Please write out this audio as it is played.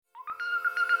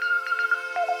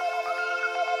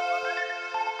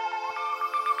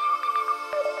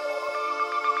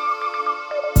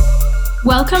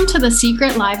Welcome to the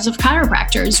Secret Lives of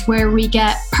Chiropractors, where we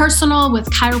get personal with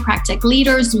chiropractic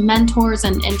leaders, mentors,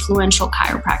 and influential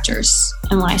chiropractors.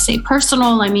 And when I say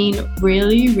personal, I mean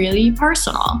really, really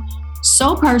personal.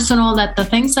 So personal that the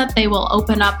things that they will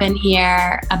open up in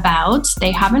here about,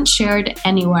 they haven't shared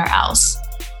anywhere else.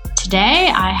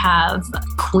 Today, I have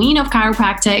Queen of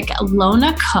Chiropractic,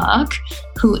 Lona Cook,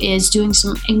 who is doing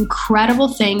some incredible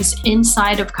things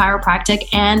inside of chiropractic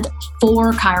and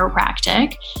for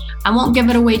chiropractic. I won't give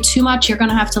it away too much. You're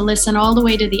going to have to listen all the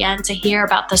way to the end to hear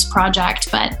about this project,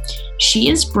 but she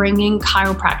is bringing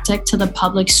chiropractic to the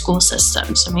public school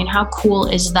systems. I mean, how cool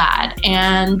is that?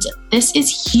 And this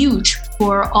is huge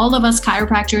for all of us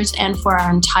chiropractors and for our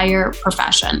entire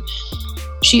profession.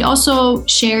 She also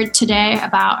shared today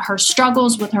about her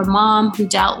struggles with her mom, who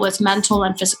dealt with mental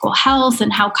and physical health,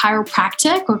 and how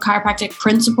chiropractic or chiropractic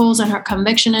principles and her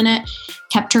conviction in it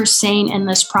kept her sane in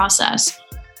this process.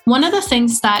 One of the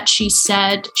things that she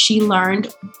said she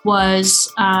learned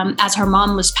was, as her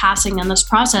mom was passing in this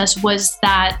process, was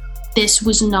that this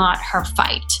was not her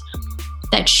fight,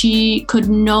 that she could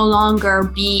no longer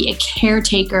be a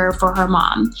caretaker for her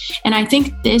mom. And I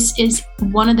think this is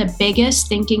one of the biggest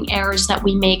thinking errors that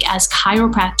we make as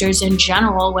chiropractors in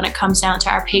general when it comes down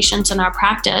to our patients and our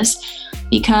practice,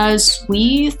 because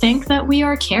we think that we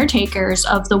are caretakers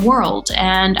of the world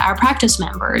and our practice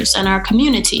members and our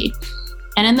community.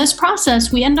 And in this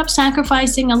process, we end up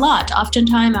sacrificing a lot,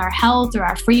 oftentimes our health or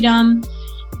our freedom,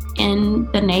 in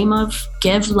the name of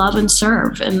give, love, and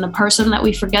serve. And the person that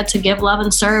we forget to give, love,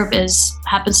 and serve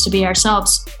happens to be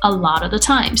ourselves a lot of the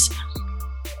times.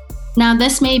 Now,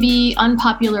 this may be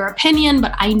unpopular opinion,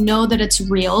 but I know that it's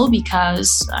real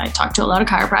because I talk to a lot of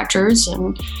chiropractors,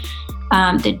 and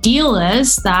the deal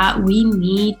is that we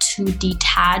need to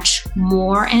detach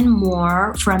more and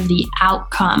more from the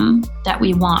outcome that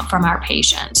we want from our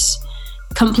patients.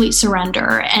 Complete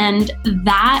surrender. And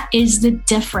that is the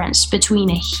difference between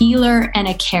a healer and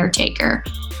a caretaker.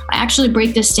 I actually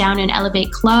break this down in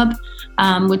Elevate Club,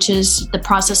 which is the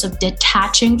process of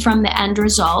detaching from the end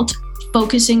result,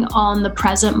 focusing on the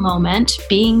present moment,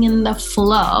 being in the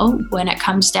flow when it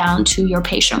comes down to your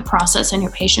patient process and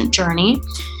your patient journey,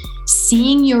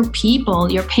 seeing your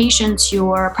people, your patients,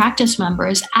 your practice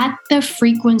members at the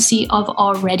frequency of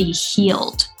already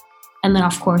healed. And then,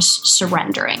 of course,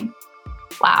 surrendering.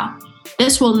 Wow.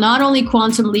 This will not only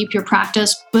quantum leap your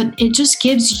practice, but it just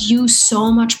gives you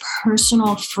so much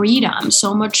personal freedom,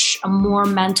 so much more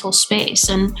mental space.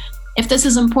 And if this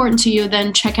is important to you,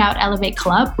 then check out Elevate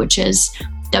Club, which is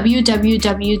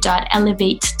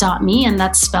www.elevate.me, and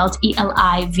that's spelled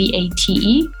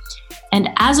ELIVATE. And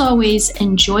as always,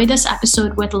 enjoy this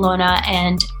episode with Lona,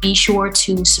 and be sure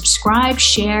to subscribe,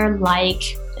 share, like,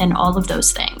 and all of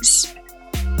those things.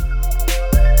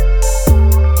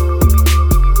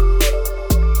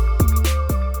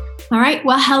 All right.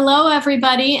 Well, hello,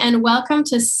 everybody, and welcome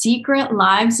to Secret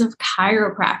Lives of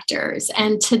Chiropractors.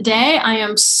 And today I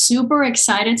am super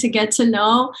excited to get to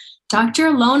know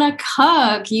Dr. Lona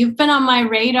Cook. You've been on my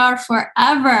radar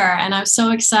forever, and I'm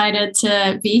so excited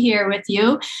to be here with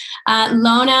you.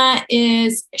 Lona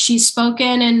she's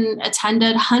spoken and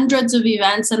attended hundreds of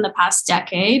events in the past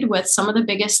decade with some of the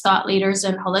biggest thought leaders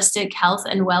in holistic health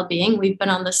and well-being. We've been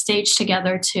on the stage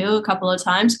together too a couple of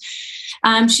times.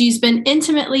 She's been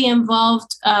intimately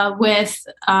involved with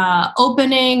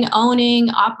opening, owning,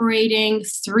 operating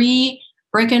 3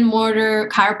 brick and mortar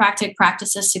chiropractic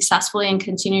practices successfully and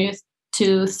continue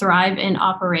to thrive in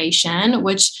operation,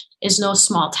 which is no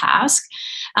small task.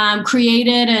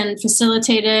 Created and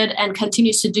facilitated and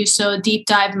continues to do so deep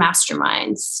dive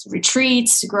masterminds,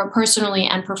 retreats to grow personally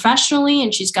and professionally.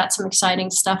 And she's got some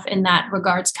exciting stuff in that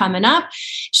regards coming up.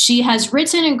 She has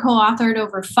written and co-authored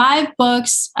over 5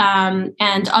 books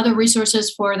and other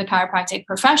resources for the chiropractic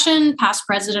profession, past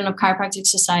president of Chiropractic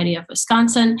Society of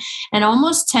Wisconsin, and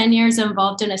almost 10 years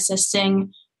involved in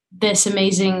assisting this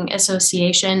amazing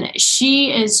association. She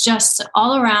is just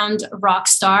all around rock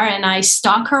star, and I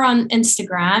stalk her on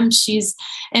Instagram. She's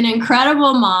an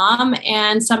incredible mom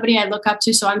and somebody I look up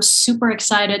to. So I'm super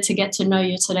excited to get to know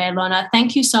you today, Lona.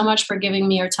 Thank you so much for giving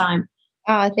me your time.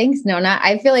 Oh, thanks, Nona.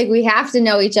 I feel like we have to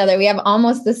know each other. We have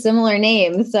almost a similar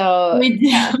name. So we do.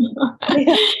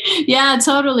 Yeah,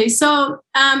 totally. So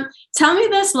tell me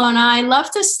this, Lona. I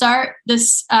love to start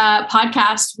this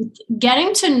podcast with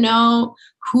getting to know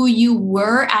who you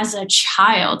were as a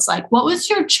child. Like, what was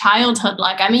your childhood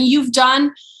like? I mean,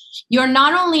 you're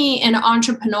not only an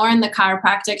entrepreneur in the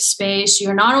chiropractic space,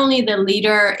 you're not only the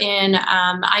leader in,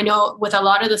 I know with a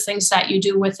lot of the things that you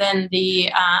do within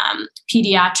the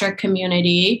pediatric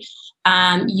community,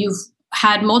 you've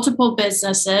had multiple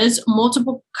businesses,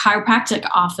 multiple chiropractic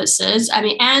offices. I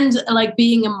mean, and like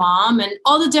being a mom and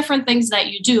all the different things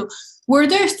that you do. Were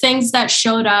there things that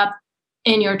showed up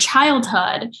in your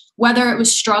childhood, whether it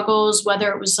was struggles,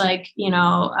 whether it was like,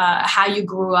 how you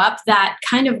grew up, that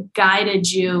kind of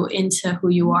guided you into who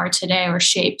you are today or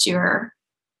shaped who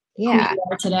you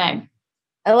are today?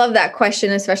 I love that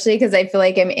question, especially because I feel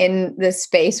like I'm in this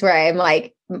space where I'm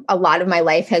like, a lot of my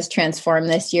life has transformed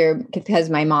this year because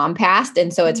my mom passed.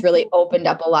 And so it's really opened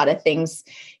up a lot of things,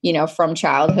 from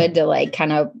childhood to like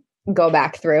kind of go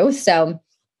back through. So,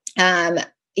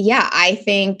 I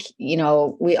think,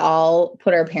 we all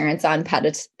put our parents on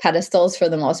pedestals for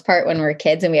the most part when we're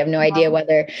kids, and we have no idea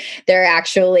whether they're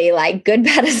actually like good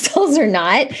pedestals or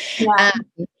not. Yeah.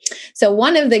 So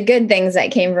one of the good things that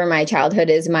came from my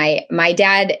childhood is my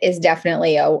dad is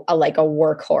definitely a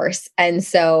workhorse. And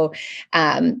so,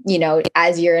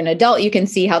 as you're an adult, you can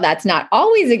see how that's not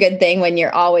always a good thing when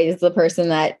you're always the person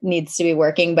that needs to be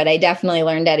working. But I definitely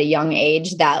learned at a young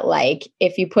age that like,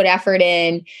 if you put effort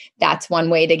in, that's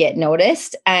one way to get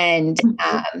noticed. And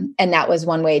that was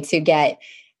one way to get,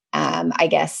 I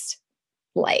guess,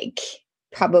 like,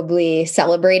 probably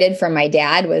celebrated from my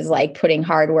dad was like putting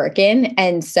hard work in.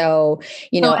 And so,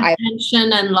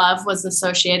 attention and love was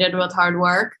associated with hard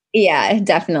work. Yeah,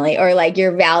 definitely. Or like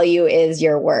your value is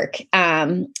your work.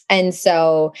 And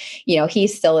so, he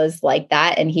still is like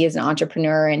that. And he is an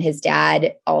entrepreneur, and his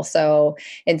dad also.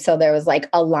 And so there was like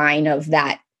a line of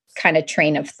that kind of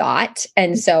train of thought.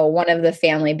 And so one of the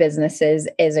family businesses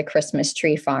is a Christmas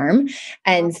tree farm.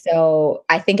 And so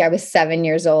I think I was 7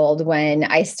 years old when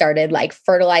I started like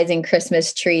fertilizing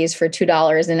Christmas trees for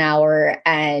 $2 an hour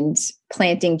and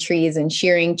planting trees and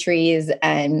shearing trees.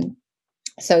 And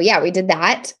so, we did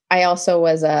that. I also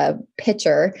was a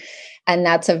pitcher. And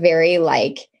that's a very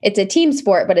it's a team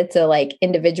sport, but it's a like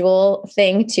individual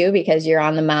thing too, because you're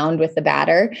on the mound with the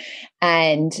batter.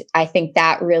 And I think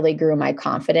that really grew my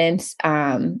confidence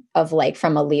of like,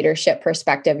 from a leadership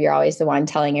perspective, you're always the one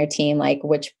telling your team like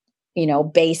which,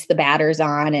 base the batter's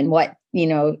on and what,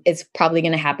 is probably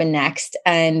going to happen next.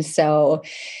 And so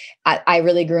I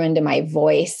really grew into my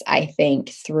voice, I think,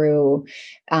 through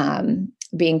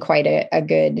being quite a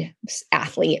good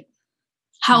athlete.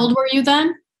 How old were you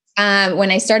then? When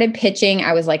I started pitching,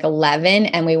 I was like 11,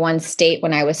 and we won state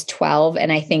when I was 12.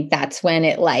 And I think that's when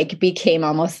it like became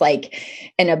almost like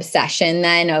an obsession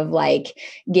then of like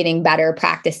getting better,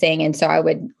 practicing. And so I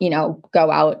would, go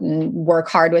out and work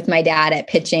hard with my dad at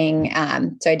pitching.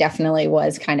 So I definitely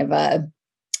was kind of a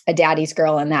daddy's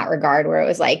girl in that regard, where it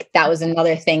was like, that was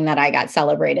another thing that I got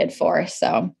celebrated for.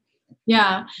 So.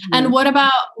 Yeah. And what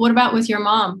about with your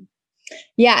mom?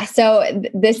 Yeah. So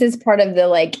this is part of the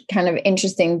like kind of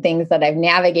interesting things that I've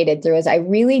navigated through is I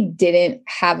really didn't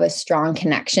have a strong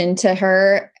connection to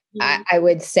her, I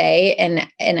would say. And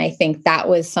I think that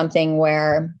was something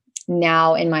where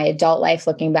now in my adult life,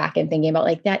 looking back and thinking about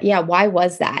like that, why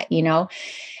was that, Yeah.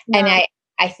 And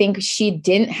I think she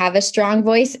didn't have a strong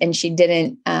voice, and she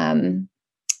didn't,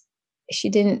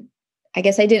 I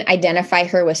guess I didn't identify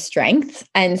her with strength.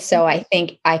 And so I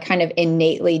think I kind of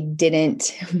innately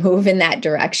didn't move in that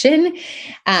direction.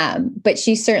 But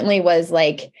she certainly was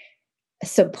like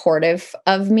supportive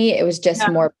of me. It was just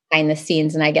more behind the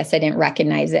scenes. And I guess I didn't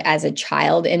recognize it as a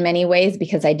child in many ways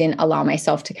because I didn't allow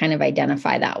myself to kind of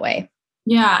identify that way.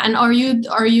 Yeah. And do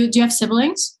you have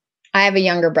siblings? I have a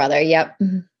younger brother. Yep.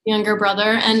 Younger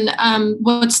brother. And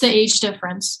what's the age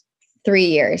difference? 3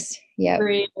 years. Yeah.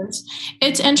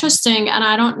 It's interesting. And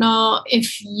I don't know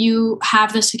if you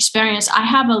have this experience. I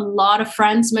have a lot of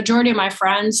friends, majority of my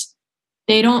friends,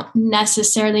 they don't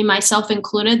necessarily, myself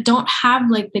included, don't have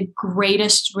like the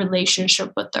greatest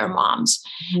relationship with their moms.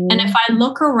 Mm-hmm. And if I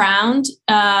look around,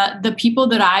 the people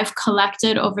that I've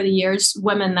collected over the years,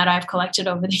 women that I've collected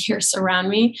over the years around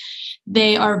me,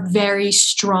 they are very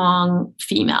strong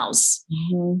females.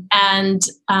 Mm-hmm. And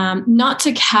not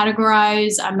to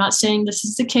categorize, I'm not saying this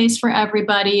is the case for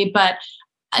everybody, but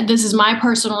this is my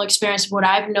personal experience, what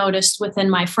I've noticed within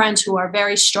my friends who are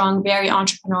very strong, very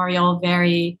entrepreneurial,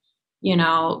 very,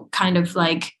 kind of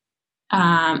like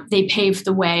they paved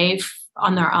the way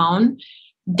on their own.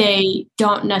 They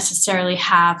don't necessarily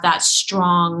have that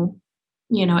strong,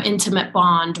 intimate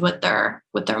bond with their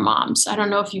moms. I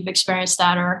don't know if you've experienced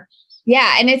that or.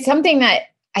 Yeah. And it's something that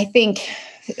I think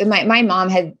my mom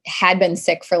had been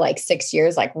sick for like 6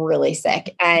 years, like really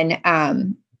sick.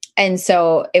 And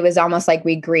so it was almost like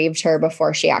we grieved her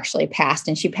before she actually passed,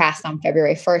 and she passed on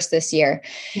February 1st this year.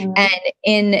 Mm-hmm. And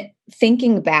in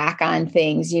thinking back on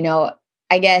things,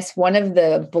 I guess one of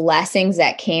the blessings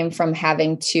that came from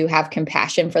having to have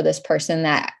compassion for this person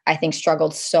that I think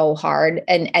struggled so hard,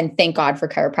 and thank God for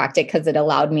chiropractic, because it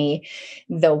allowed me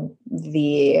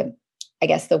the I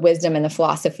guess the wisdom and the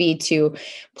philosophy to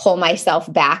pull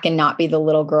myself back and not be the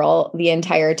little girl the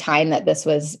entire time that this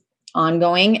was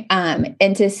ongoing.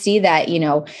 And to see that,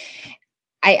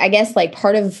 I guess like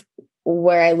part of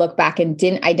where I look back and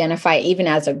didn't identify even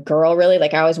as a girl, really,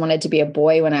 like I always wanted to be a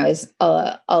boy when I was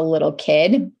a little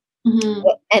kid. Mm-hmm.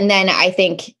 And then I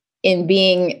think in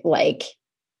being like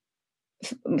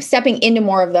stepping into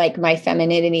more of like my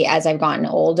femininity as I've gotten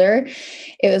older,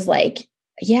 it was like,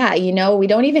 yeah, we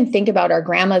don't even think about our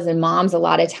grandmas and moms a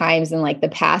lot of times and like the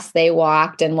paths they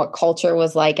walked and what culture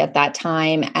was like at that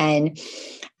time, and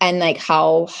like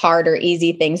how hard or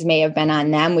easy things may have been on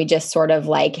them. We just sort of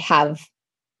like have,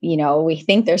 we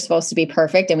think they're supposed to be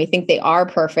perfect and we think they are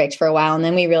perfect for a while. And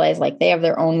then we realize like they have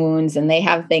their own wounds and they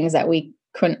have things that we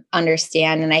couldn't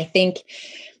understand. And I think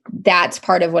that's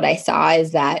part of what I saw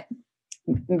is that,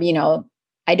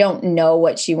 I don't know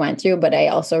what she went through, but I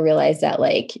also realized that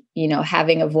like,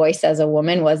 having a voice as a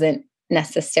woman wasn't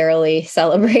necessarily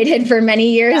celebrated for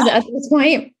many years at this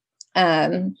point.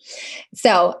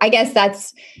 So I guess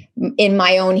that's in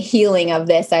my own healing of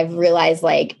this. I've realized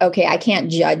like, okay, I can't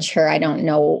judge her. I don't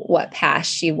know what path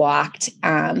she walked.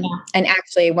 And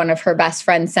actually one of her best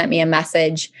friends sent me a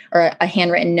message or a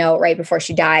handwritten note right before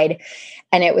she died.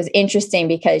 And it was interesting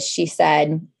because she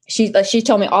said, she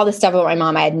told me all the stuff about my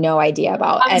mom I had no idea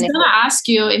about. I was going to ask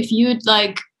you if you'd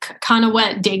like kind of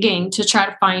went digging to try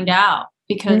to find out,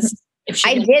 because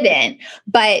I didn't,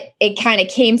 but it kind of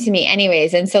came to me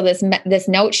anyways. And so this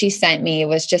note she sent me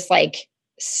was just like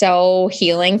so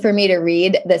healing for me to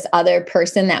read, this other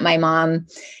person that my mom,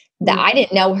 that I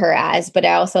didn't know her as, but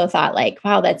I also thought like,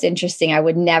 wow, that's interesting. I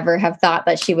would never have thought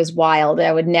that she was wild.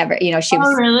 I would never, she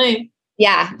was. Oh, really?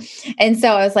 Yeah. And so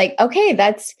I was like, okay,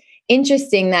 that's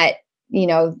interesting that,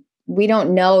 we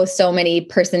don't know so many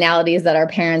personalities that our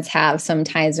parents have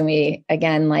sometimes. And we,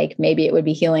 again, like maybe it would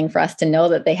be healing for us to know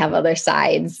that they have other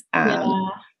sides.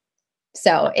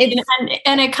 So it's,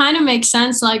 and it kind of makes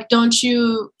sense. Like, don't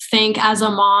you think as a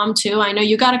mom too? I know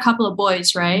you got a couple of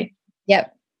boys, right?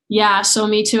 Yep. Yeah. So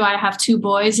me too. I have 2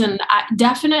 boys, and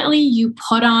definitely you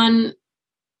put on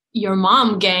your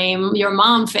mom game, your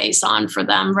mom face on for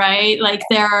them, right? Like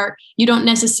you don't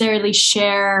necessarily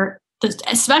share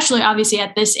especially obviously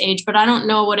at this age, but I don't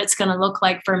know what it's going to look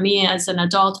like for me as an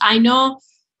adult. I know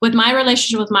with my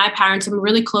relationship with my parents, I'm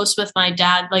really close with my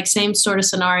dad, like same sort of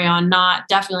scenario,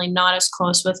 definitely not as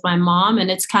close with my mom.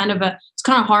 And it's kind of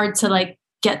hard to like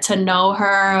get to know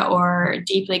her or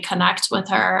deeply connect with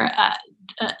her, at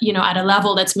a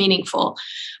level that's meaningful.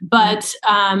 But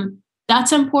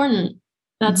that's important.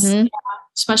 That's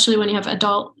especially when you have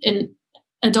adult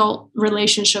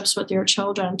relationships with your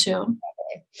children too.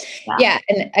 Yeah.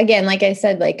 And again, like I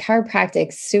said, like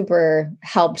chiropractic super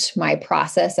helped my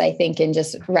process, I think, in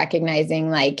just recognizing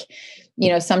like,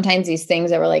 sometimes these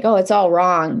things that were like, oh, it's all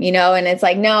wrong, and it's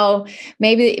like, no,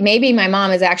 maybe my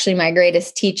mom is actually my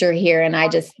greatest teacher here. And I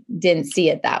just didn't see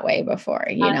it that way before,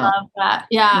 I love that.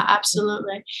 Yeah,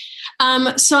 absolutely.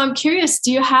 So I'm curious,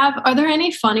 are there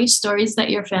any funny stories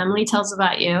that your family tells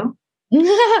about you?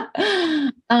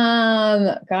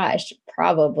 Gosh,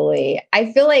 probably.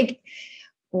 I feel like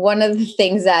one of the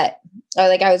things that,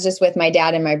 like, I was just with my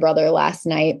dad and my brother last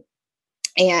night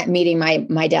and meeting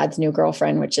my dad's new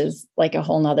girlfriend, which is like a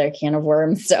whole nother can of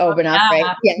worms to open up.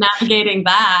 Right? Yeah. Navigating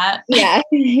that. Yeah.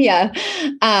 Yeah.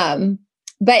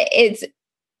 But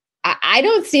I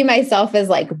don't see myself as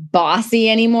like bossy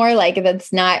anymore. Like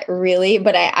that's not really,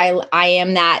 but I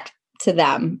am that to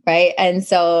them. Right. And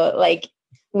so like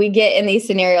we get in these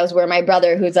scenarios where my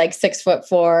brother, who's like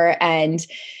 6'4" and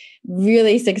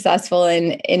really successful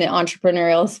in an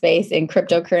entrepreneurial space in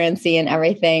cryptocurrency and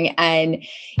everything. And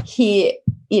he,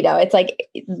 it's like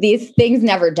these things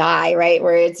never die, right?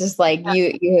 Where it's just like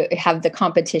you have the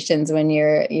competitions when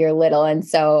you're little. And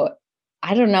so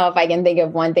I don't know if I can think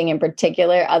of one thing in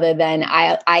particular other than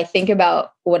I think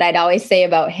about what I'd always say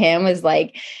about him is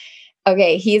like,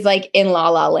 okay, he's like in La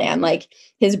La Land, like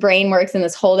his brain works in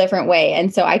this whole different way.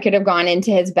 And so I could have gone into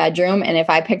his bedroom and if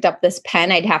I picked up this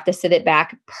pen, I'd have to sit it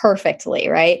back perfectly.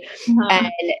 Right.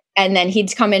 And then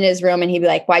he'd come in his room and he'd be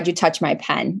like, why'd you touch my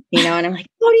pen? And I'm like,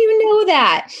 how do you know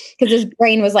that? Because his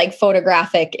brain was like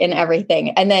photographic and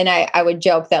everything. And then I would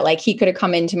joke that like he could have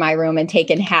come into my room and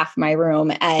taken half my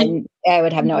room and I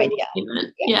would have no idea.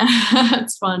 Yeah.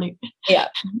 That's funny. Yeah.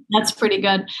 That's pretty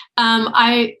good.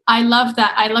 I love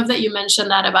that. I love that you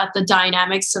mentioned that about the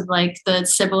dynamics of like the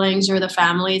siblings or the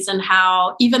families, and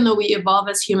how even though we evolve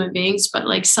as human beings, but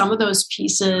like some of those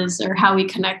pieces or how we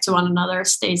connect to one another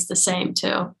stays the same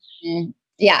too.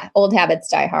 Yeah. Old habits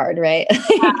die hard, right?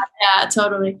 Yeah,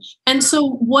 totally. And so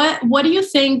what do you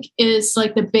think is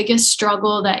like the biggest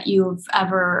struggle that you've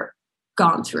ever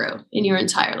gone through in your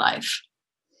entire life?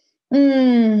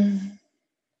 I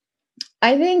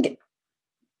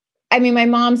mean, my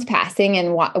mom's passing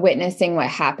and witnessing what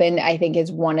happened, I think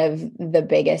is one of the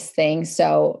biggest things.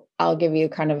 So I'll give you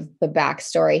kind of the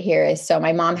backstory here. So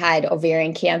my mom had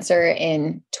ovarian cancer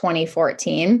in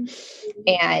 2014.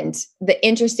 And the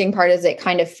interesting part is it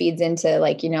kind of feeds into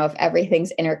like, if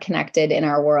everything's interconnected in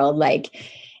our world, like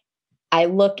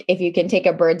if you can take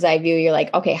a bird's eye view, you're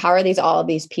like, okay, how are all of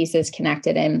these pieces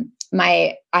connected? And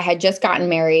I had just gotten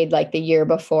married like the year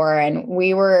before, and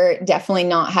we were definitely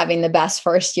not having the best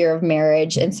first year of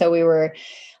marriage. And so we were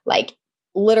like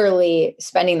literally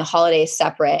spending the holidays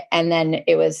separate. And then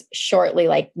it was shortly,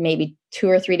 like maybe 2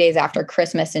 or 3 days after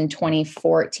Christmas in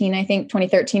 2014, I think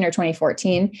 2013 or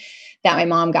 2014, that my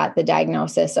mom got the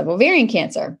diagnosis of ovarian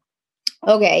cancer.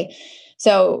 Okay.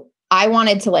 So I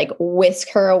wanted to like whisk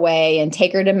her away and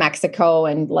take her to Mexico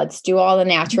and let's do all the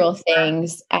natural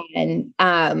things. And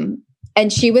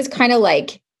she was kind of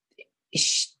like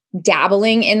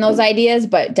dabbling in those ideas,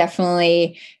 but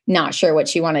definitely not sure what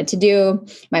she wanted to do.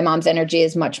 My mom's energy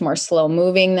is much more slow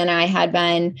moving than I had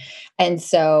been. And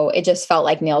so it just felt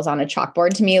like nails on a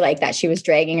chalkboard to me, like that she was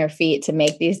dragging her feet to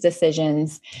make these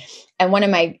decisions. And one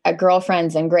of my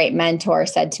girlfriends and great mentor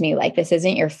said to me, like, this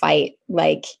isn't your fight.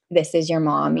 Like, this is your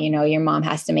mom, your mom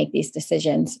has to make these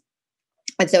decisions.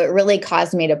 And so it really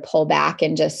caused me to pull back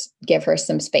and just give her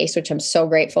some space, which I'm so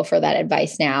grateful for that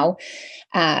advice now.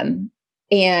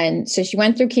 And so she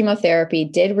went through chemotherapy,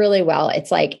 did really well.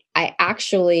 It's like, I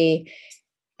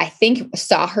think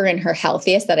saw her in her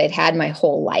healthiest that I'd had my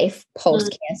whole life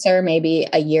post cancer, maybe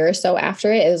a year or so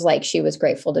after it. It was like, she was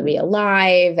grateful to be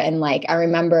alive. And like, I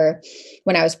remember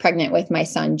when I was pregnant with my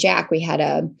son, Jack, we had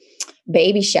a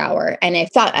baby shower. And I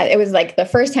thought it was like the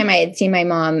first time I had seen my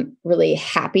mom really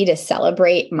happy to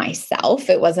celebrate myself.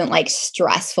 It wasn't like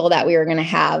stressful that we were going to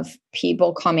have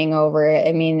people coming over.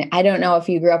 I mean, I don't know if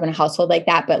you grew up in a household like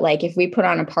that, but like if we put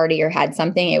on a party or had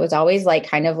something, it was always like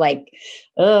kind of like,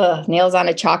 nails on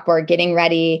a chalkboard, getting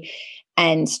ready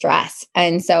and stress.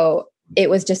 And so it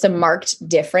was just a marked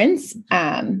difference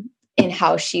in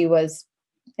how she was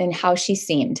and how she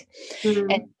seemed.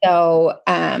 And so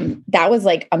that was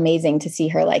like amazing to see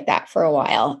her like that for a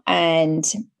while. And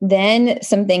then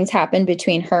some things happened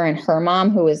between her and her mom,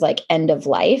 who was like end of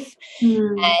life.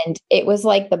 And it was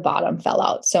like the bottom fell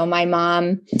out. So my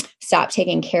mom stopped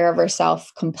taking care of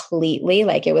herself completely.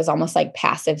 Like it was almost like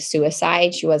passive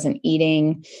suicide. She wasn't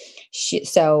eating.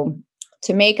 So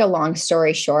to make a long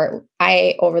story short,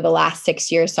 I, over the last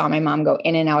 6 years, saw my mom go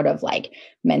in and out of like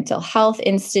mental health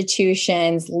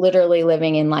institutions, literally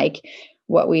living in like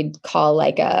what we'd call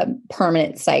like a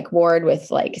permanent psych ward with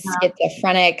like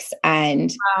schizophrenics.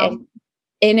 And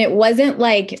it wasn't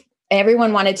like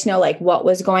everyone wanted to know like what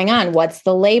was going on, what's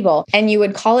the label? And you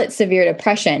would call it severe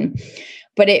depression,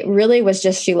 but it really was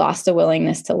just, she lost a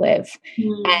willingness to live.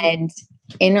 And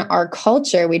in our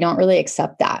culture, we don't really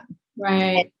accept that.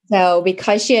 Right. And so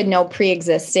because she had no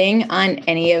pre-existing on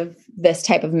any of this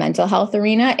type of mental health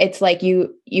arena, it's like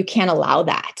you can't allow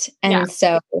that. And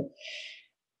so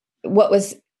what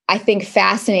was, I think,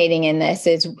 fascinating in this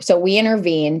is, so we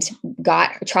intervened,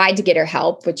 tried to get her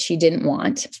help, which she didn't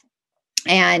want.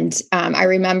 And I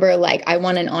remember like I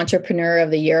won an Entrepreneur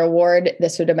of the Year award.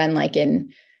 This would have been like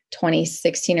in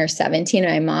 2016 or 17.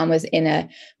 My mom was in a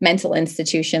mental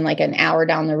institution like an hour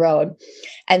down the road.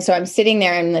 And so I'm sitting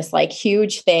there in this like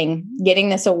huge thing, getting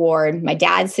this award. My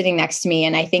dad's sitting next to me.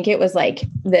 And I think it was like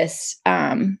this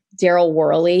Daryl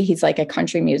Worley. He's like a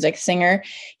country music singer.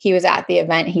 He was at the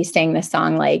event. He sang this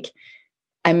song like,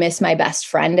 I Miss My Best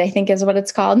Friend, I think is what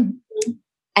it's called.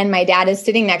 And my dad is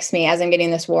sitting next to me as I'm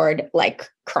getting this award, like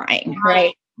crying,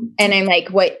 right? And I'm like,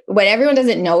 what everyone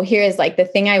doesn't know here is like, the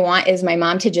thing I want is my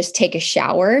mom to just take a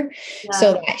shower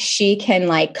so that she can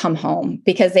like come home,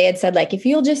 because they had said like, if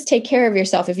you'll just take care of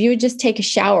yourself, if you would just take a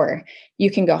shower, you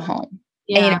can go home.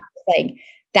 And, like,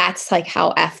 that's like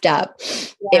how effed up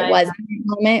it was in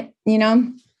that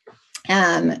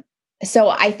moment, So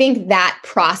I think that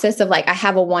process of like, I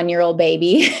have a 1-year-old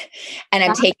baby and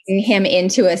I'm taking him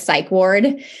into a psych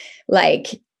ward,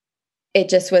 like, it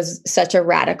just was such a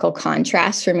radical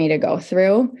contrast for me to go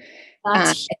through.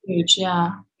 That's huge.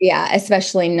 Yeah. Yeah.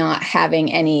 Especially not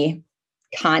having any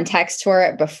context for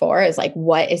it before, is like,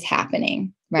 what is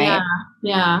happening? Right.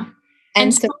 Yeah.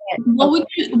 And so what would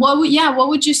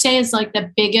you say is like the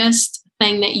biggest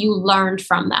thing that you learned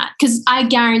from that? Because I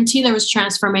guarantee there was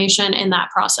transformation in that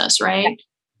process, right?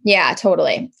 Yeah,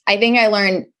 totally. I think I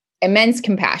learned immense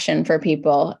compassion for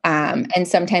people. And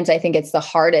sometimes I think it's the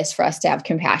hardest for us to have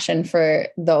compassion for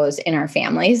those in our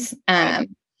families.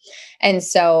 And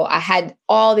so I had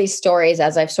all these stories,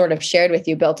 as I've sort of shared with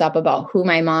you, built up about who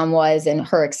my mom was and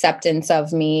her acceptance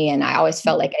of me. And I always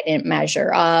felt like I didn't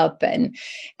measure up. And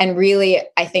really,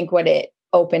 I think what it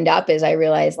opened up is I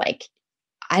realized, like,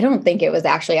 I don't think it was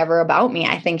actually ever about me.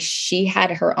 I think she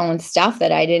had her own stuff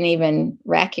that I didn't even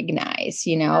recognize,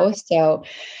 you know? So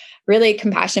really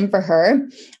compassion for her.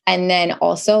 And then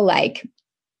also like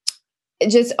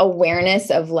just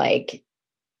awareness of like,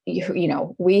 you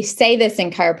know, we say this in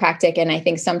chiropractic, and I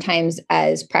think sometimes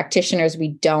as practitioners, we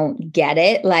don't get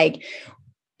it. Like,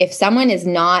 if someone is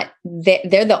not,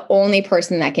 they're the only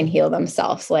person that can heal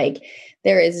themselves. Like,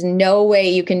 there is no way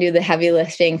you can do the heavy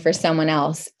lifting for someone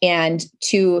else. And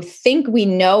to think we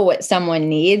know what someone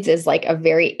needs is like a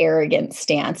very arrogant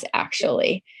stance,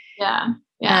 actually. Yeah.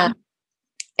 Yeah.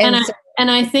 And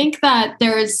I think that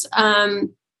there's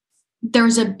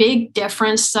a big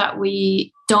difference that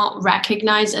we don't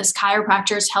recognize as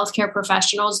chiropractors, healthcare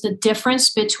professionals, the difference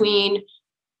between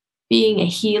being a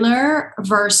healer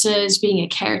versus being a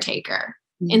caretaker.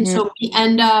 Mm-hmm. And so we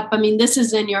end up, I mean, this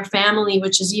is in your family,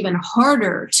 which is even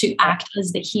harder to act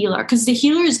as the healer, because the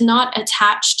healer is not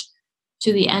attached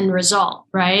to the end result,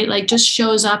 right? Like, just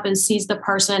shows up and sees the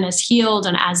person as healed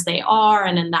and as they are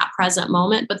and in that present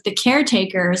moment. But the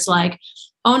caretaker is like,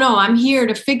 oh no, I'm here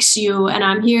to fix you and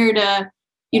I'm here to,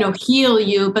 you know, heal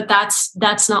you. But that's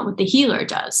not what the healer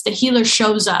does. The healer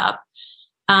shows up,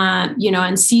 you know,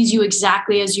 and sees you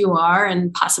exactly as you are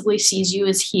and possibly sees you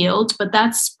as healed. But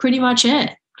that's pretty much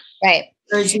it. Right.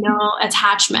 There's no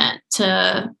attachment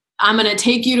to, I'm going to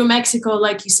take you to Mexico,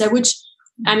 like you said, which,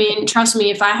 I mean, trust me,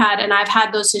 if I had, and I've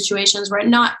had those situations where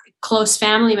not close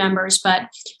family members, but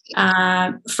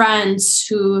friends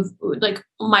who, like,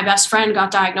 my best friend got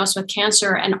diagnosed with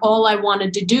cancer, and all I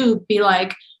wanted to do be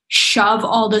like shove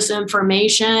all this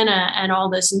information and all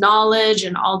this knowledge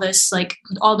and all this, like,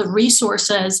 all the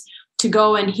resources to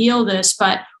go and heal this.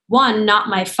 But one, not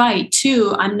my fight.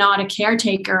 Two, I'm not a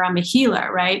caretaker, I'm a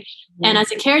healer, right? Mm-hmm. And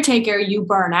as a caretaker, you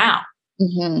burn out.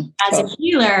 Mm-hmm. As a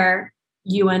healer,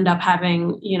 you end up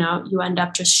having, you know, you end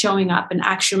up just showing up and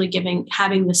actually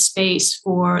having the space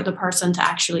for the person to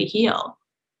actually heal.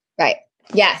 Right.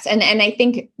 Yes. And I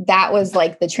think that was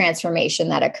like the transformation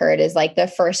that occurred, is like the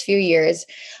first few years,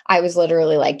 I was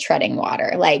literally like treading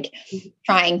water, like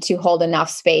trying to hold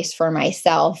enough space for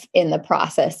myself in the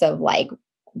process of like,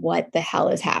 what the hell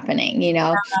is happening, you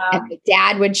know? And my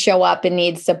dad would show up and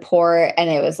need support. And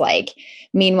it was like,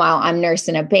 meanwhile, I'm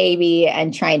nursing a baby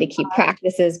and trying to keep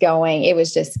practices going. It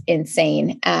was just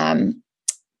insane. And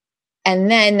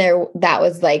then that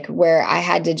was like where I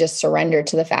had to just surrender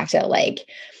to the fact that, like,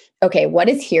 okay, what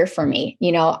is here for me?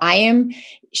 You know,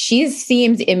 she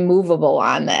seems immovable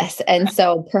on this. And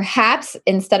so perhaps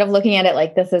instead of looking at it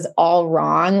like this is all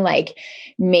wrong, like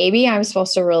maybe I'm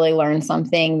supposed to really learn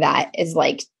something that is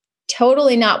like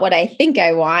totally not what I think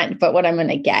I want, but what I'm going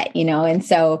to get, you know? And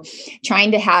so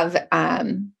trying to have,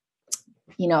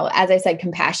 you know, as I said,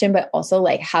 compassion, but also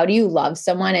like, how do you love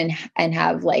someone and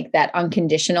have like that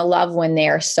unconditional love when they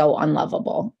are so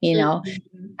unlovable, you know?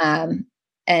 Mm-hmm.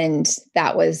 And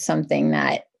that was something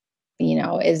that, you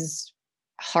know, is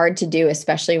hard to do,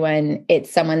 especially when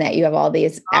it's someone that you have all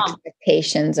these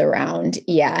expectations around.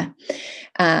 Yeah.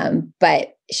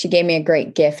 But she gave me a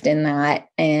great gift in that.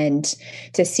 And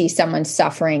to see someone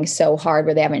suffering so hard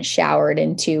where they haven't showered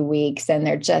in 2 weeks and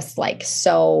they're just like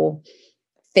so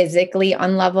physically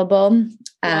unlovable.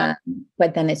 Yeah.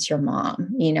 But then it's your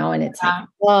mom, you know, and it's like,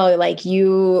 oh, like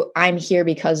I'm here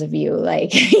because of you.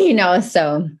 Like, you know,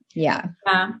 so yeah.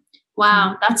 Yeah.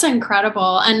 Wow. That's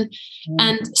incredible. And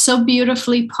so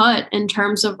beautifully put in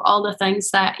terms of all the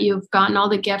things that you've gotten, all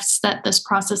the gifts that this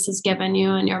process has given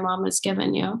you and your mom has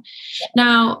given you.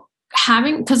 Now,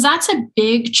 because that's a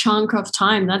big chunk of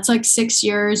time. That's like 6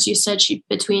 years. You said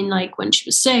between like when she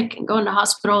was sick and going to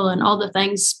hospital and all the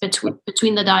things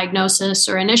between the diagnosis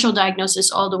or initial diagnosis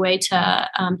all the way to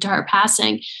her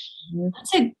passing. Mm-hmm.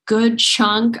 That's a good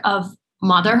chunk of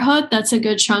motherhood. That's a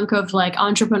good chunk of like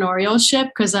entrepreneurship.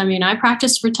 Because I mean, I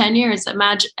practiced for 10 years.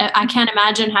 I can't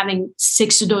imagine having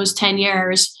 6 of those 10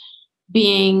 years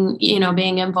being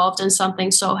involved in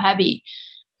something so heavy.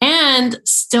 And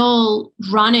still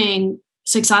running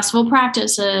successful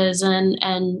practices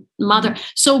and mother.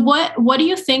 So what do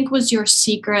you think was your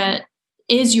secret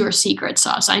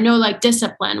sauce? I know like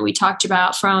discipline we talked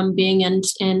about from being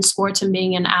in sports and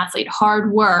being an athlete,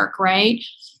 hard work, right?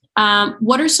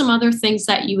 What are some other things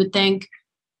that you would think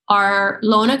are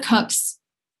Lona Cook's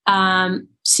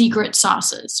secret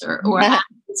sauces or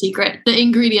the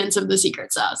ingredients of the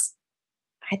secret sauce?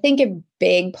 I think a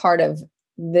big part of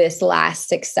this last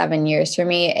 6-7 years for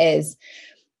me is,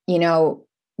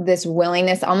 this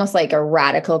willingness, almost like a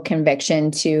radical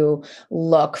conviction to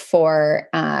look for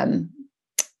the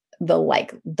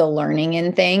learning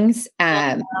in things.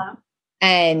 And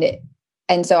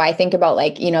so I think about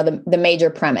the major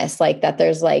premise, like that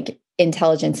there's like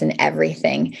intelligence in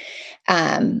everything.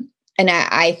 And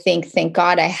I think, thank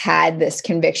God I had this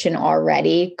conviction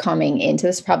already coming into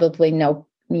this, probably no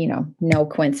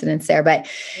coincidence there, but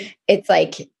it's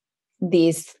like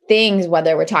these things,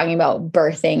 whether we're talking about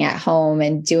birthing at home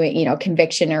and doing,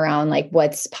 conviction around like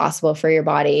what's possible for your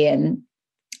body and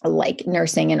like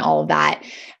nursing and all of that.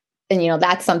 And,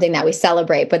 that's something that we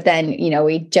celebrate, but then,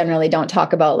 we generally don't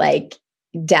talk about like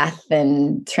death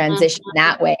and transition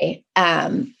that way.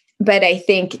 But I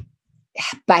think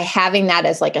by having that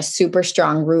as like a super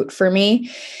strong root for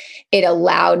me, it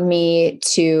allowed me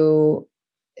to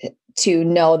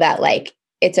know that like,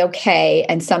 it's okay.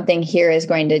 And something here is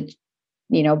going to,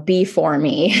 be for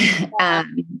me.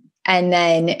 And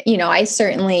then, I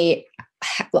certainly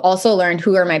also learned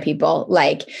who are my people.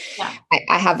 Like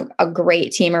I have a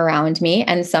great team around me,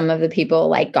 and some of the people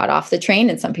like got off the train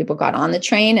and some people got on the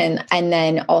train. And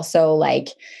then also like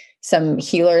some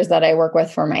healers that I work with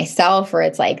for myself, where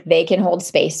it's like, they can hold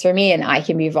space for me and I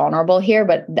can be vulnerable here,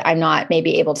 but I'm not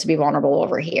maybe able to be vulnerable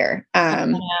over here.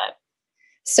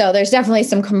 So there's definitely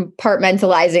some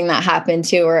compartmentalizing that happened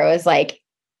too, where it was like,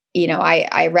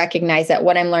 I recognize that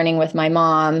what I'm learning with my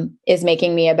mom is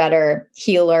making me a better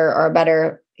healer or a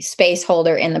better space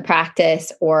holder in the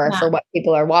practice or for what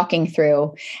people are walking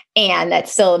through. And that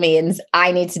still means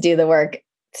I need to do the work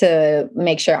to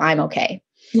make sure I'm okay.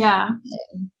 Yeah.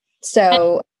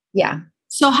 So, yeah.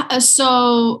 So,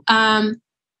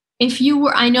 if you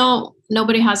were, I know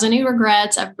nobody has any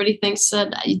regrets. Everybody thinks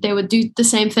that they would do the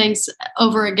same things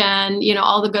over again,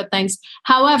 all the good things.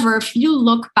 However, if you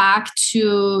look back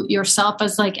to yourself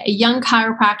as like a young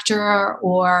chiropractor,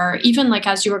 or even like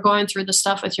as you were going through the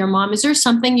stuff with your mom, is there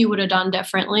something you would have done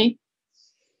differently?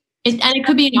 And it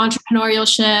could be in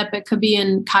entrepreneurship, it could be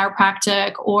in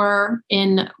chiropractic, or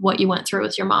in what you went through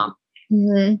with your mom.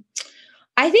 Mm-hmm.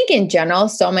 I think in general,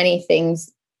 so many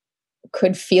things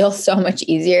could feel so much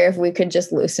easier if we could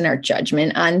just loosen our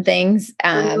judgment on things.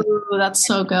 Ooh, that's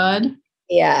so good.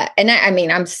 Yeah. And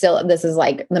this is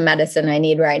like the medicine I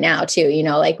need right now too.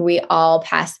 Like we all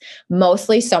pass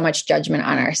mostly so much judgment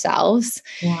on ourselves.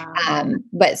 Yeah.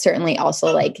 But certainly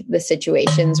also like the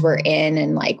situations we're in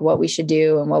and like what we should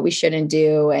do and what we shouldn't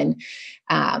do and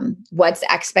what's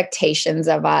the expectations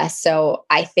of us. So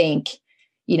I think,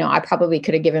 I probably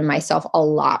could have given myself a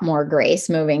lot more grace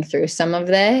moving through some of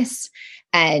this,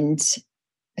 and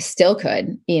still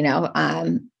could,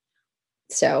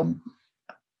 so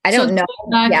I don't know.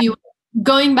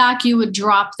 Going back, you would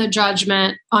drop the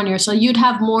judgment on yourself. You'd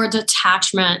have more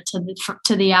detachment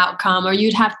to the outcome, or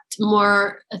you'd have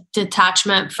more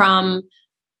detachment from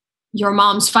your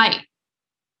mom's fight.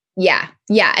 Yeah.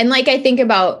 Yeah. And like, I think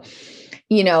about,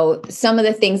 some of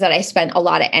the things that I spent a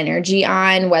lot of energy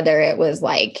on, whether it was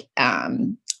like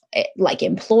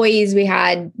employees we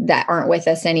had that aren't with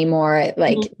us anymore,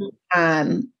 like,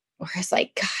 or it's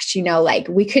like, gosh, like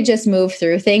we could just move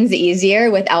through things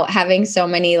easier without having so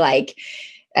many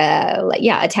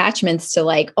attachments to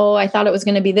like, oh, I thought it was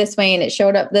going to be this way and it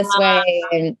showed up this way.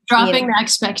 And dropping the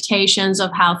expectations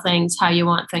of how you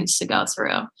want things to go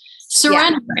through.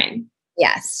 Surrendering.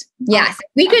 Yes. Yes.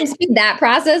 We could speed that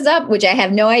process up, which I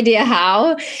have no idea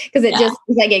how, because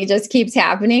it just keeps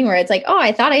happening where it's like, oh,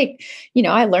 I thought I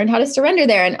learned how to surrender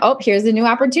there. And here's a new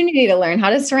opportunity to learn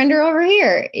how to surrender over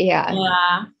here. Yeah.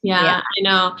 Yeah. I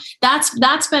know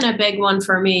that's been a big one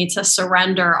for me, to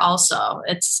surrender also.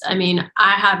 I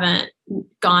haven't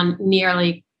gone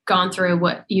through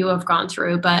what you have gone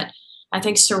through, but I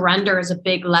think surrender is a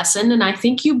big lesson. And I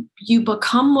think you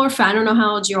become more, I don't know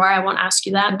how old you are. I won't ask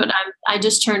you that, but I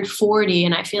just turned 40.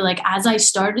 And I feel like as I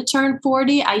started to turn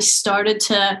 40, I started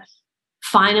to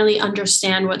finally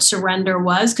understand what surrender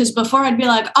was. Because before I'd be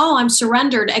like, oh, I'm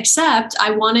surrendered, except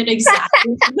I wanted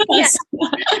exactly this.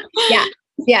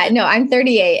 Yeah, no, I'm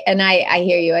 38 and I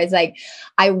hear you. It's like,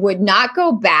 I would not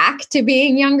go back to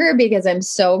being younger because I'm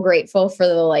so grateful for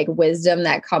the like wisdom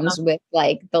that comes with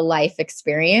like the life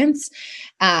experience.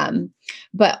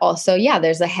 But also,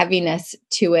 there's a heaviness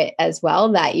to it as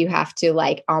well that you have to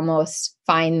like almost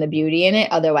find the beauty in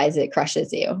it. Otherwise it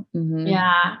crushes you. Mm-hmm.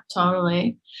 Yeah,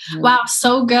 totally. Mm-hmm. Wow.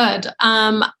 So good.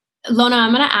 Lona,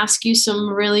 I'm going to ask you some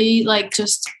really like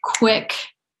just quick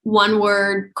one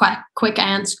word, quick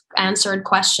answered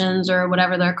questions or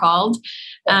whatever they're called.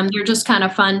 They're just kind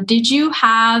of fun. Did you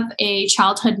have a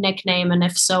childhood nickname? And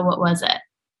if so, what was it?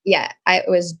 Yeah, it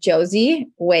was Josie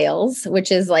Wales,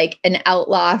 which is like an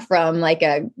outlaw from like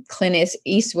a Clint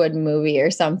Eastwood movie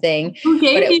or something. Who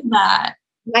gave you that?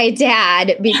 My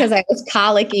dad, because I was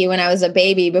colicky when I was a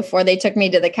baby before they took me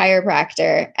to the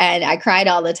chiropractor, and I cried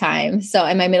all the time. So,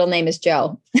 and my middle name is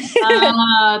Joe.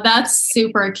 That's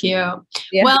super cute.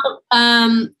 Yeah. Well,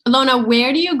 Ilona,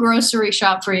 where do you grocery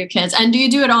shop for your kids? And do you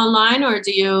do it online or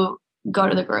do you go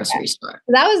to the grocery store?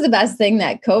 That was the best thing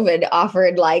that COVID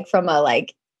offered, like from a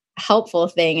like helpful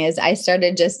thing, is I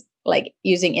started just like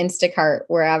using Instacart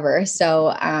wherever. So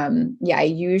I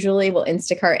usually will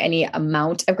Instacart any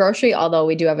amount of grocery, although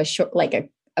we do have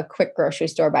a quick grocery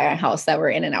store by our house that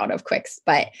we're in and out of quicks.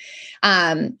 But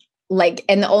and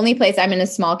the only place, I'm in a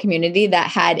small community that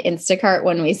had Instacart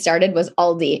when we started was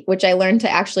Aldi, which I learned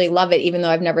to actually love it, even though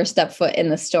I've never stepped foot in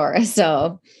the store.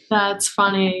 So that's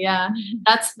funny. Yeah.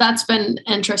 That's been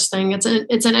interesting. It's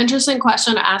an interesting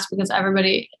question to ask because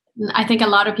I think a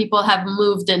lot of people have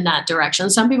moved in that direction.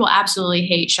 Some people absolutely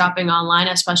hate shopping online,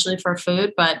 especially for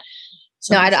food, but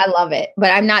no, I love it,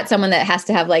 but I'm not someone that has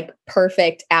to have like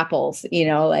perfect apples, like.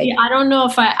 Yeah, I don't know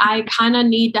if I kind of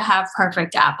need to have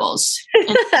perfect apples.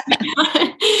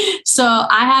 So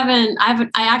I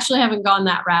actually haven't gone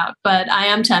that route, but I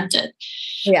am tempted.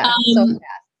 Yeah.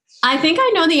 I think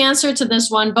I know the answer to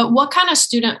this one, but what kind of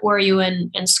student were you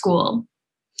in school?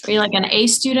 Were you like an A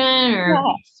student or?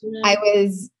 Yeah.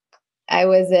 I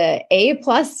was a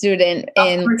A+ student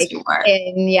in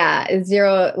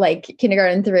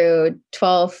kindergarten through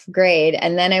 12th grade.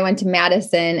 And then I went to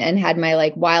Madison and had my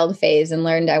like wild phase and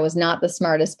learned I was not the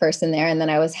smartest person there. And then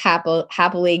I was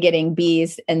happily getting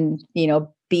B's and,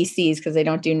 BCs because they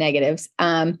don't do negatives.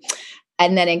 And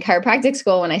then in chiropractic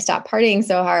school, when I stopped partying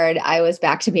so hard, I was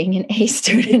back to being an A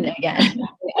student again.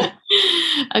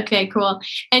 Okay, cool.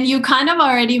 And you kind of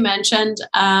already mentioned,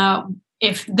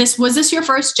 was this your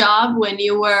first job when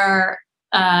you were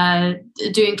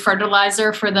doing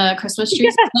fertilizer for the Christmas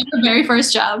trees? Like your very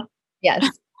first job? Yes.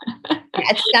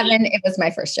 At 7, it was my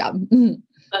first job.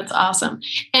 That's awesome.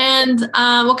 And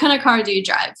what kind of car do you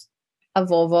drive? A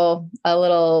Volvo, a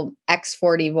little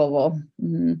X40 Volvo.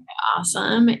 Mm-hmm.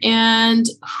 Awesome. And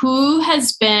who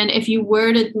has been, if you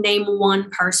were to name one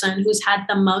person who's had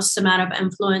the most amount of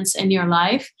influence in your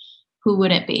life, who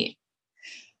would it be?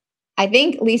 I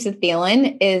think Lisa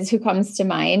Thielen is who comes to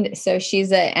mind. So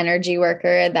she's an energy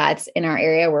worker that's in our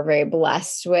area we're very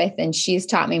blessed with. And she's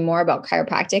taught me more about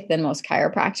chiropractic than most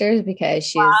chiropractors because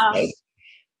she's like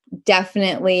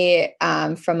definitely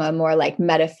from a more like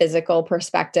metaphysical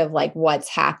perspective, like what's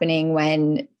happening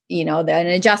when, an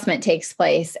adjustment takes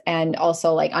place, and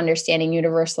also like understanding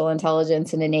universal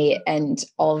intelligence and innate and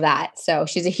all of that. So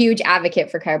she's a huge advocate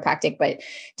for chiropractic, but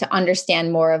to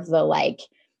understand more of the like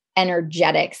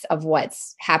energetics of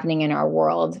what's happening in our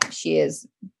world, she has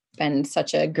been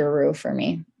such a guru for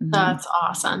me. Mm-hmm. That's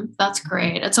awesome. That's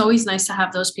great. It's always nice to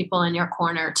have those people in your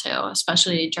corner too,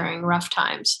 especially during rough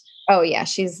times. Oh yeah.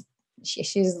 She's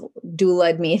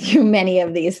doulaed me through many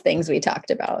of these things we talked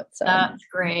about. So that's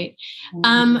great.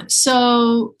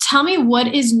 So tell me, what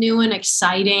is new and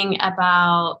exciting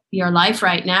about your life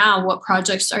right now? What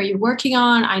projects are you working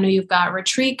on? I know you've got a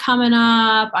retreat coming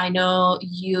up. I know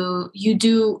you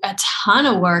do a ton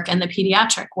of work in the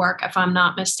pediatric work, if I'm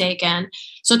not mistaken.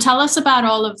 So tell us about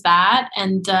all of that,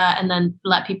 and then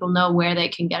let people know where they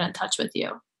can get in touch with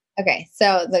you. Okay.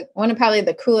 So one of probably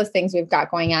the coolest things we've got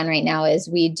going on right now is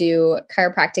we do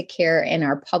chiropractic care in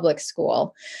our public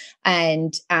school.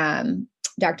 And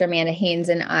Dr. Amanda Haynes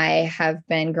and I have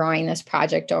been growing this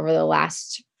project over the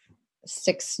last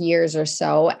 6 years or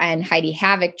so. And Heidi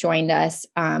Havoc joined us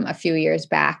a few years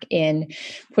back in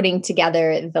putting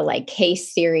together the like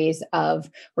case series of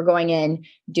we're going in,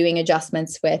 doing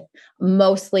adjustments with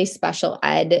mostly special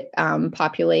ed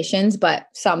populations, but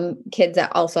some kids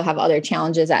that also have other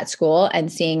challenges at school,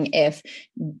 and seeing if,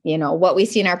 what we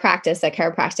see in our practice that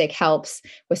chiropractic helps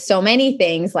with so many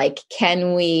things, like,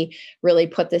 can we really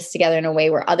put this together in a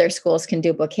way where other schools can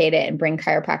duplicate it and bring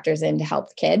chiropractors in to help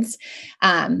the kids?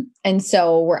 And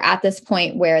so we're at this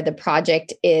point where the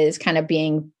project is kind of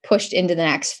being pushed into the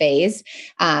next phase.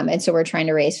 And so we're trying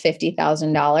to raise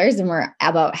 $50,000, and we're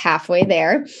about halfway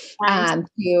there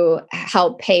to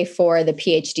help pay for the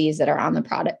PhDs that are on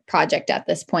the project at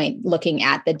this point, looking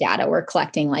at the data we're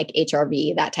collecting, like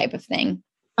HRV, that type of thing.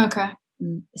 Okay.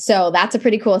 So that's a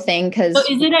pretty cool thing. Because so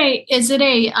is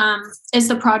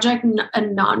the project a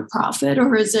nonprofit,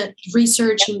 or is it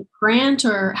research and grant,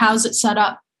 or how's it set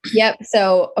up? Yep.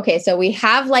 So we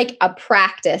have like a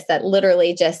practice that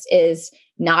literally just is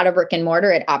not a brick and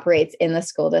mortar. It operates in the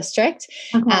school district.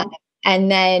 Okay.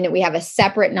 And then we have a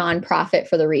separate nonprofit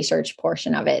for the research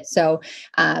portion of it. So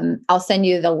I'll send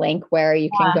you the link where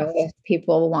you can go if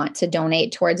people want to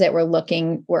donate towards it.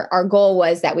 Our goal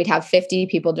was that we'd have 50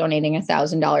 people donating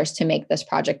 $1,000 to make this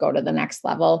project go to the next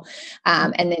level.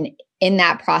 And then in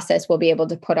that process, we'll be able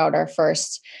to put out our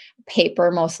first paper,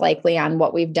 most likely on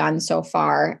what we've done so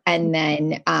far. And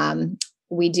then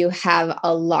we do have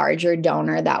a larger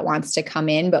donor that wants to come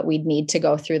in, but we'd need to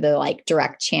go through the like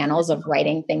direct channels of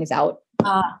writing things out.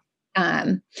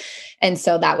 And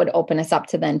so that would open us up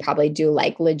to then probably do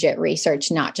like legit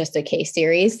research, not just a case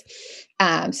series.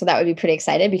 So that would be pretty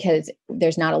excited because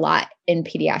there's not a lot in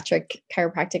pediatric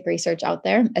chiropractic research out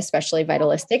there, especially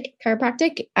vitalistic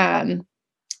chiropractic.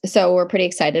 So we're pretty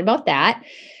excited about that.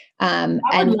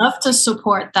 I would love to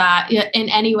support that in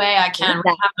any way I can.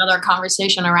 We'll have another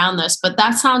conversation around this, but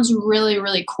that sounds really,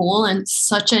 really cool and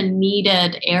such a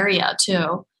needed area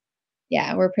too.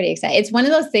 Yeah, we're pretty excited. It's one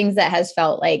of those things that has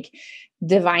felt like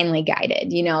divinely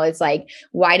guided. You know, it's like,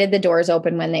 why did the doors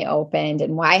open when they opened?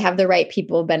 And why have the right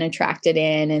people been attracted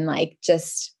in? And like,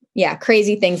 just,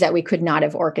 crazy things that we could not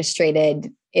have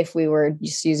orchestrated if we were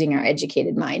just using our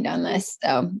educated mind on this.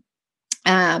 So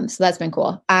that's been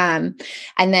cool. And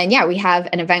then, we have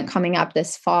an event coming up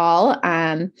this fall,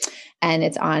 and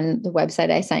it's on the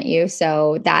website I sent you.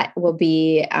 So that will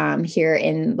be, here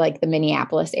in like the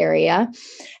Minneapolis area.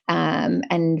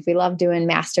 And we love doing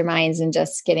masterminds and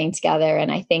just getting together.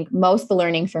 And I think most of the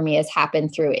learning for me has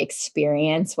happened through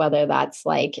experience, whether that's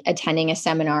like attending a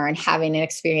seminar and having an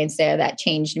experience there that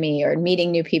changed me, or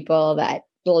meeting new people that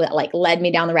like led me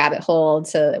down the rabbit hole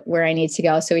to where I need to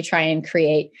go. So we try and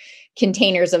create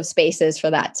containers of spaces for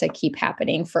that to keep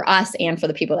happening for us and for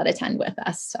the people that attend with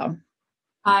us. So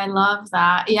I love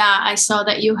that. Yeah, I saw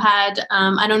that you had,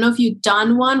 I don't know if you've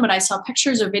done one, but I saw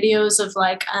pictures or videos of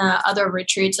like other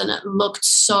retreats, and it looked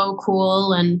so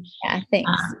cool. And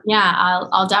thanks.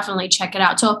 I'll definitely check it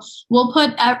out. So we'll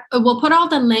put all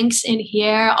the links in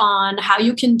here on how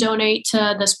you can donate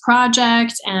to this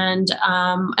project, and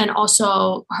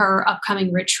also her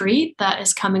upcoming retreat that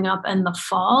is coming up in the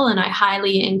fall. And I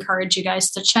highly encourage you guys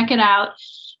to check it out.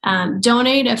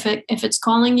 Donate if it's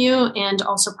calling you, and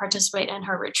also participate in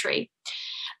her retreat.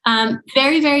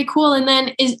 Very, very cool. And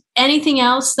then is anything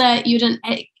else that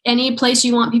any place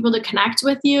you want people to connect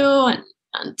with you and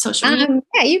on social media?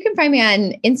 You can find me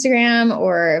on Instagram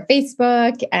or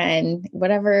Facebook and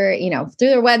whatever, through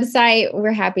their website.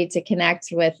 We're happy to connect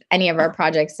with any of our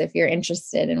projects if you're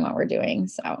interested in what we're doing.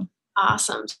 So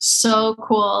awesome. So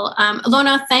cool.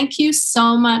 Ilona, thank you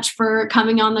so much for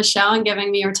coming on the show and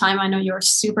giving me your time. I know you're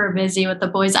super busy with the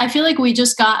boys. I feel like we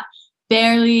just got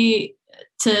barely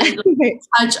to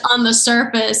touch on the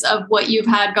surface of what you've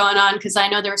had going on, because I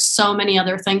know there's so many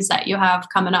other things that you have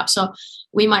coming up. So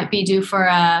we might be due for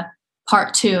a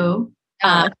part 2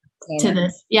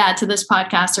 to this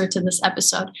podcast or to this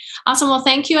episode. Awesome. Well,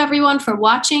 thank you everyone for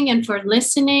watching and for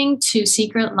listening to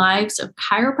Secret Lives of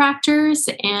Chiropractors.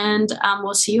 And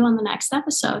we'll see you on the next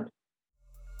episode.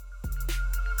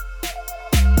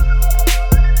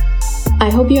 I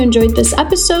hope you enjoyed this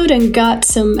episode and got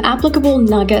some applicable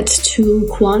nuggets to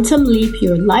quantum leap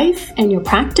your life and your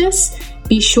practice.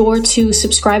 Be sure to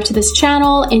subscribe to this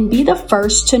channel and be the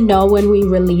first to know when we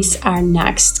release our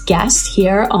next guest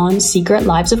here on Secret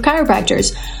Lives of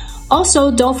Chiropractors. Also,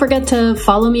 don't forget to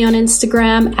follow me on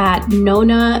Instagram at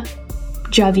Nona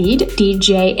Javid,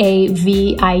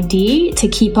 DJAVID, to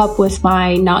keep up with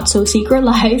my not so secret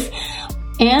life.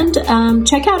 And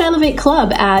check out Elevate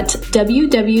Club at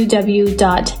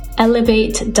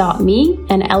www.elevate.me,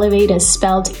 and Elevate is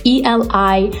spelled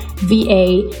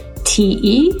ELIVATE.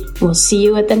 We'll see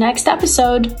you at the next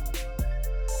episode.